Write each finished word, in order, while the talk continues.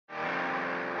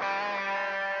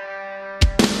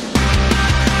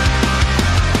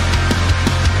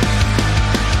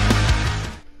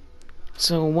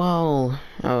So while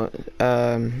I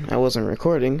wasn't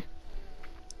recording,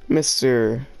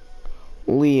 Mr.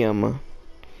 Liam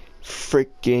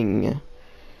freaking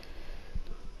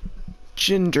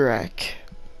Jindrak,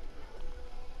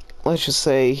 let's just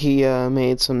say he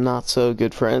made some not so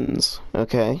good friends,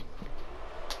 okay?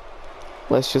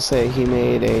 Let's just say he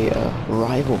made a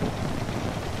rival.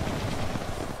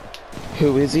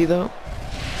 Who is he though?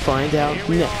 Find out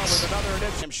next.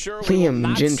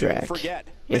 Liam Jindrak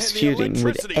is feuding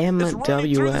with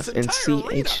MWF and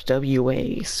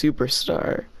CHWA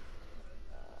superstar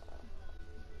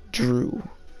Drew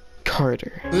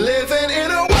Carter. Living in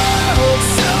a world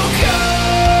so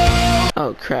cold.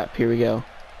 Oh crap, here we go.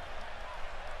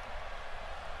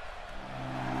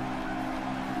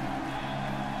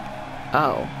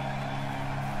 Oh.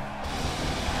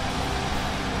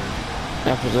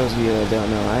 Now for those of you that don't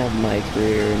know, I have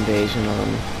MyCareer Invasion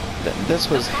on. This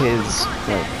was his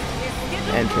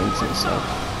entrance and stuff.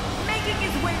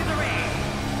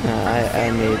 I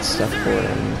made stuff for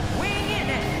him.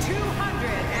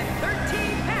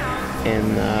 In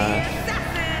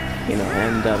you know,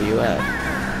 MWF.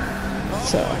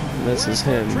 So this is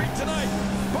him.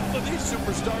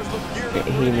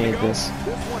 He made this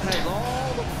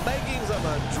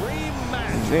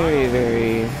very,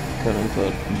 very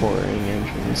quote-unquote boring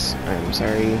entrance. I'm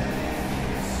sorry,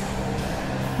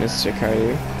 Mr.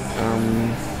 Carter.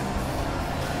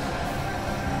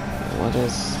 What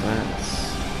is that?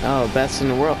 Oh, best in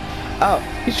the world. Oh,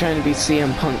 he's trying to be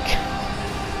CM Punk.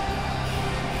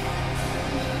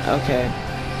 Okay.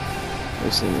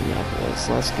 We've seen enough of this.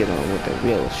 Let's get on with the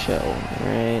real show,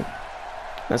 alright?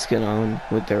 Let's get on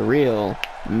with the real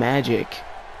magic.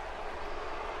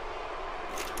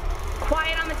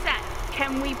 Quiet on the set.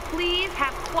 Can we please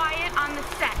have quiet on the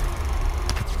set?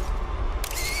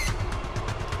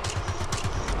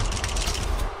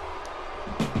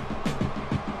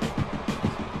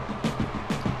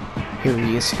 Here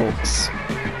he is, folks.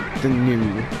 The new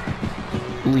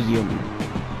Liam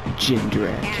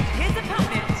Jindrak. And his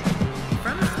opponent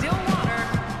from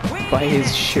Stillwater, by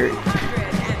his shirt,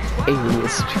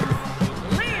 A-lister.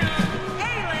 Liam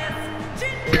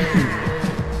Jindrak.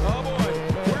 Oh boy,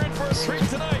 we're in for a treat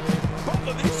tonight. Both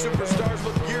of these superstars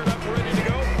look geared up, ready to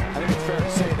go. I think it's fair to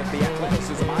say that the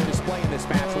athleticism I display in this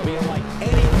match will be unlike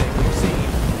anything we've seen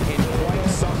in quite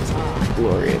some time.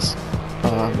 Glorious.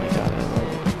 Oh my god, I love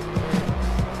it.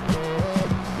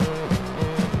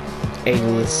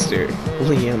 A-lister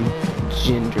Liam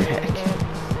Jindrak.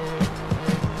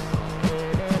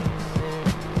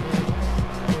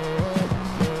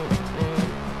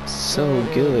 So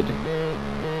good.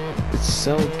 It's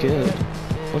so good.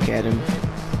 Look at him.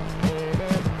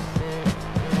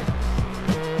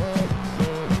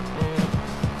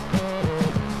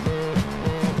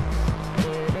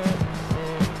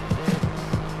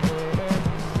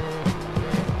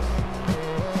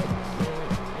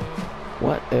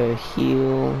 What a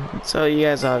heel. So you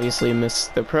guys obviously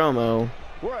missed the promo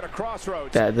We're at a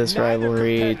crossroads. that this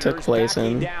rivalry took place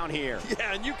in. Yeah,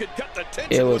 and you could cut the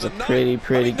tension. It was a with knife.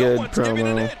 pretty No good one's giving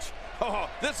an promo. inch. Oh,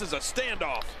 this is a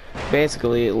standoff.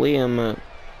 Basically, Liam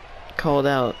called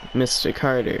out Mr.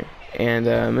 Carter, and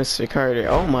Mr. Carter,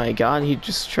 oh my god, he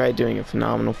just tried doing a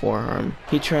phenomenal forearm.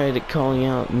 He tried calling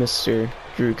out Mr.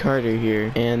 Drew Carter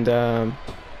here, and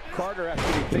Carter has to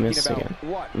be he thinking missed about again.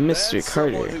 what? Mr.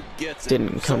 Carter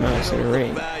didn't come out to the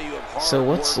ring. So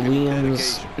what's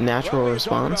Liam's natural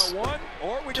response?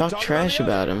 Talk trash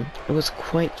about him. It was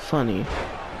quite funny.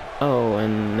 Oh,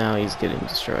 and now he's getting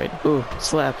destroyed. Ooh,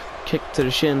 slap, kick to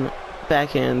the shin,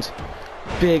 backhand,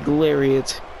 big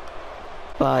lariat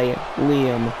by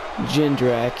Liam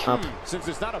Jindrak. Up, Since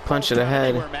it's not a punch to the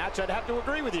head. match, I'd have to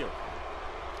agree with you.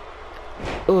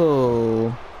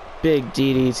 Ooh, big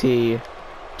DDT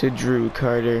to Drew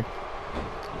Carter.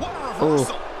 Oh,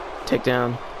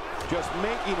 takedown. Just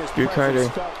making his Drew presence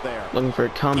Carter felt there. looking for a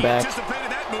comeback.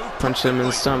 Punched him in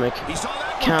the stomach.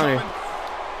 Counter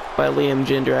by Liam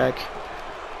Jindrak.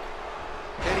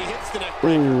 And he hits the neck.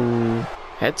 Ooh,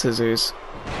 head scissors.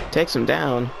 Takes him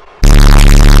down.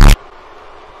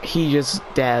 He just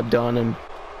dabbed on him.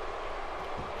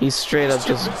 He straight up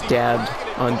just dabbed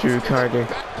on Drew Carter.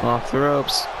 Off the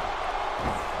ropes.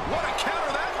 What a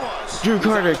counter that was. Drew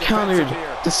Carter countered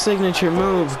the signature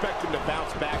move. Expect him to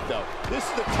bounce back, though. This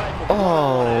is the type of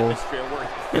Oh, atmosphere where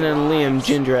and then Liam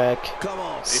Jindrak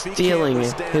stealing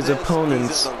his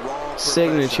opponent's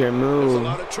signature move.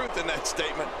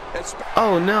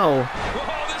 Oh no!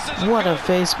 What a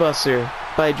facebuster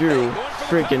by Drew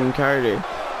freaking Carter.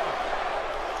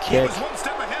 Kick.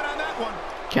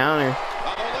 Counter.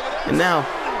 And now,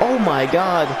 oh my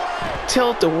god!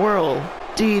 Tilt the whirl.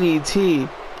 DDT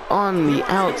on the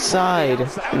outside.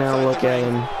 Now look at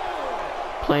him.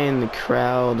 Playing the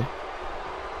crowd.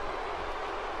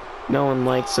 No one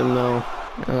likes him though.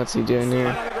 What's he doing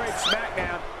here?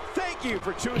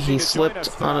 He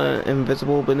slipped on an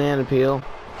invisible banana peel.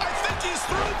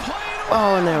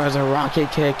 Oh, and there was a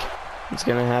rocket kick. What's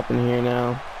gonna happen here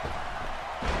now?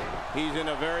 He's in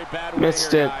a very bad way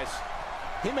Missed here, it. guys.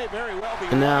 He may very well be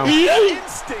And now,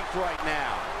 instinct right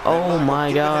now. oh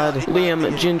my God, Liam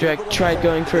Jindrak tried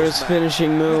going for his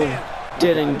finishing move.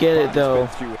 Didn't get it though.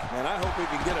 And I hope we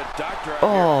can get a doctor out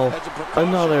Oh, here as a precaution.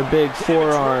 another big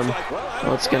forearm.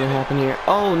 What's gonna happen here?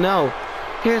 Oh no,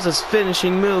 here's his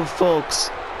finishing move, folks.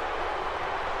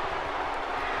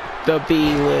 The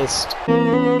B-list.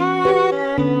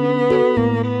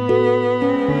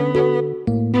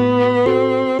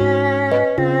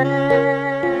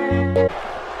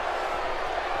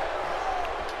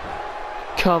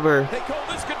 Cover. Hey, Cole,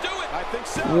 this could do it. I think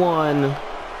so. 1,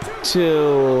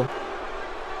 2.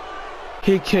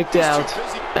 He kicked out.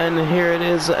 And here it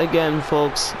is again,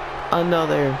 folks.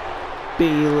 Another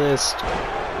B-list.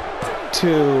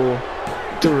 2,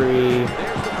 3.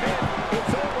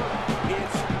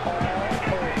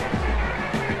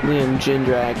 Liam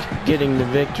Jindrak getting the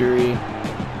victory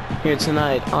here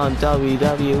tonight on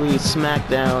WWE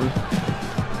SmackDown.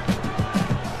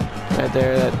 Right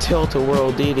there, that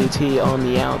tilt-a-whirl DDT on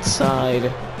the outside.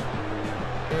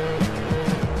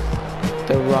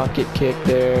 The rocket kick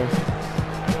there.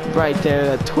 Right there,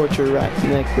 that torture rack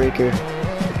neck breaker.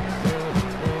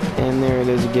 And there it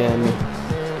is again.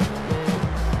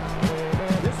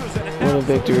 What a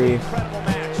victory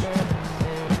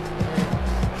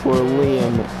for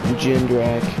Liam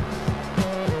Jindrak.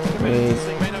 Wait.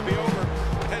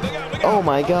 Oh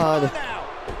my God.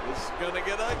 This is gonna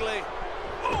get ugly.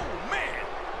 Oh man!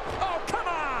 Oh come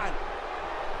on!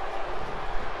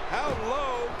 How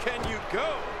low can you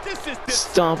go? This is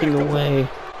Stomping away.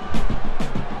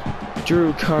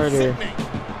 Drew Carter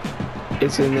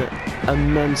is in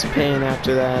immense pain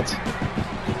after that.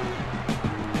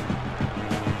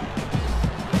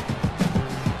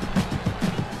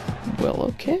 Well,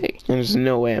 okay. There's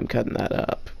no way I'm cutting that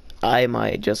up. I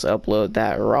might just upload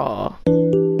that raw.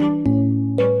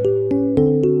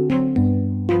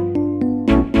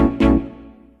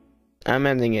 I'm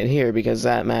ending it here because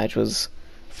that match was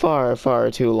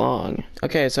far too long.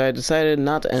 Okay, so I decided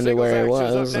not to end it where I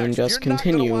was and just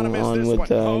continue on with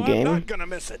the game.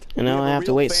 And now I have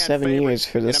to wait 7 years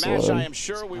for this to load.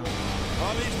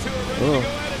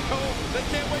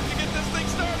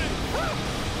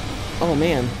 Oh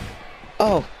man.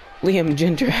 Oh, Liam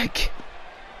Jindrak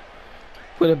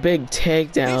with a big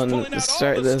takedown to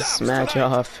start this match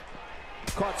off.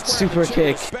 Super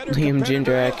kick, Liam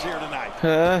Jindrak.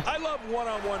 Huh?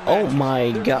 Oh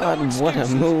my God, what a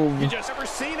move.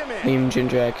 Liam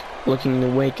Jindrak looking to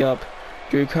wake up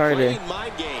Drew Carter.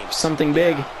 Something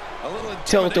big.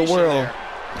 Tilt-a-whirl.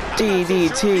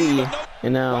 DDT.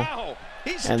 And now,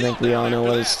 I think we all know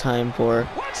what it's time for.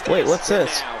 Wait, what's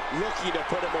this?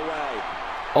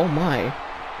 Oh my.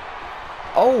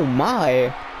 Oh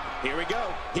my. Here we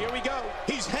go. Here we go.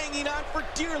 He's hanging on for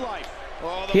dear life.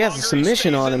 Oh, he has a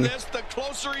submission on him. The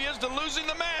closer he is to losing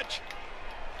the match.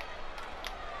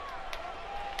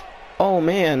 Oh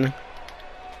man.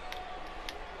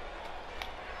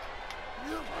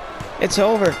 It's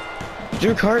over.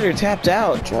 Drew Carter tapped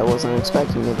out. I wasn't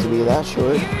expecting it to be that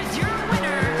short.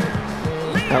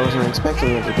 I wasn't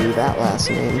expecting it to be that last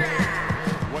name.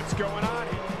 What's going on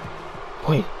here?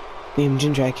 Wait, Liam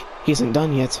Jindrak, he isn't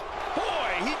done yet. Boy,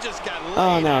 he just got laid.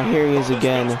 Oh no, here he is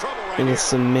again in his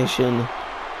submission. Nowhere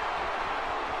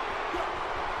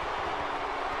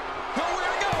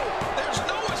to go. There's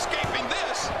no escaping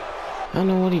this. I don't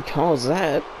know what he calls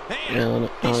that. I don't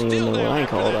even know what I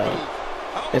call that.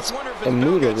 It's a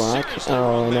mooter lock.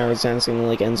 Oh, and now it's dancing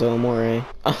like Enzo Amore.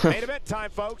 Main event time,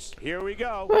 folks. Here we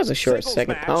go. That was a short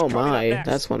second. Oh my,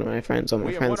 that's one of my friends on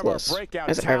my friends list. Why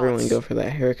does everyone go for that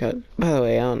haircut? By the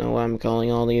way, I don't know why I'm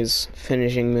calling all these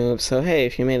finishing moves. So hey,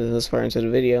 if you made it this far into the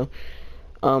video,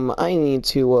 I need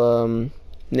to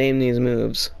name these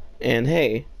moves. And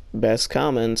hey, best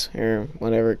comment or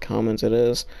whatever comment it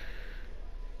is,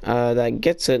 that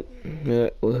gets it.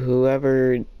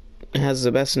 Whoever has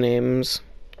the best names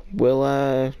will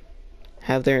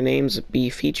have their names be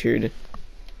featured,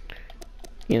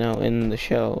 you know, in the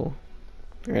show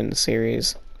or in the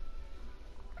series.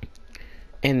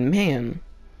 And man,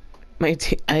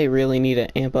 I really need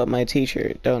to amp up my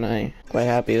t-shirt, don't I? Quite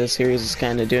happy this series is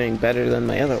kind of doing better than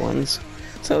my other ones.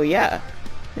 So yeah,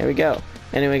 there we go.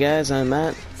 Anyway guys, I'm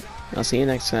Matt. I'll see you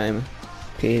next time.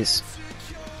 Peace.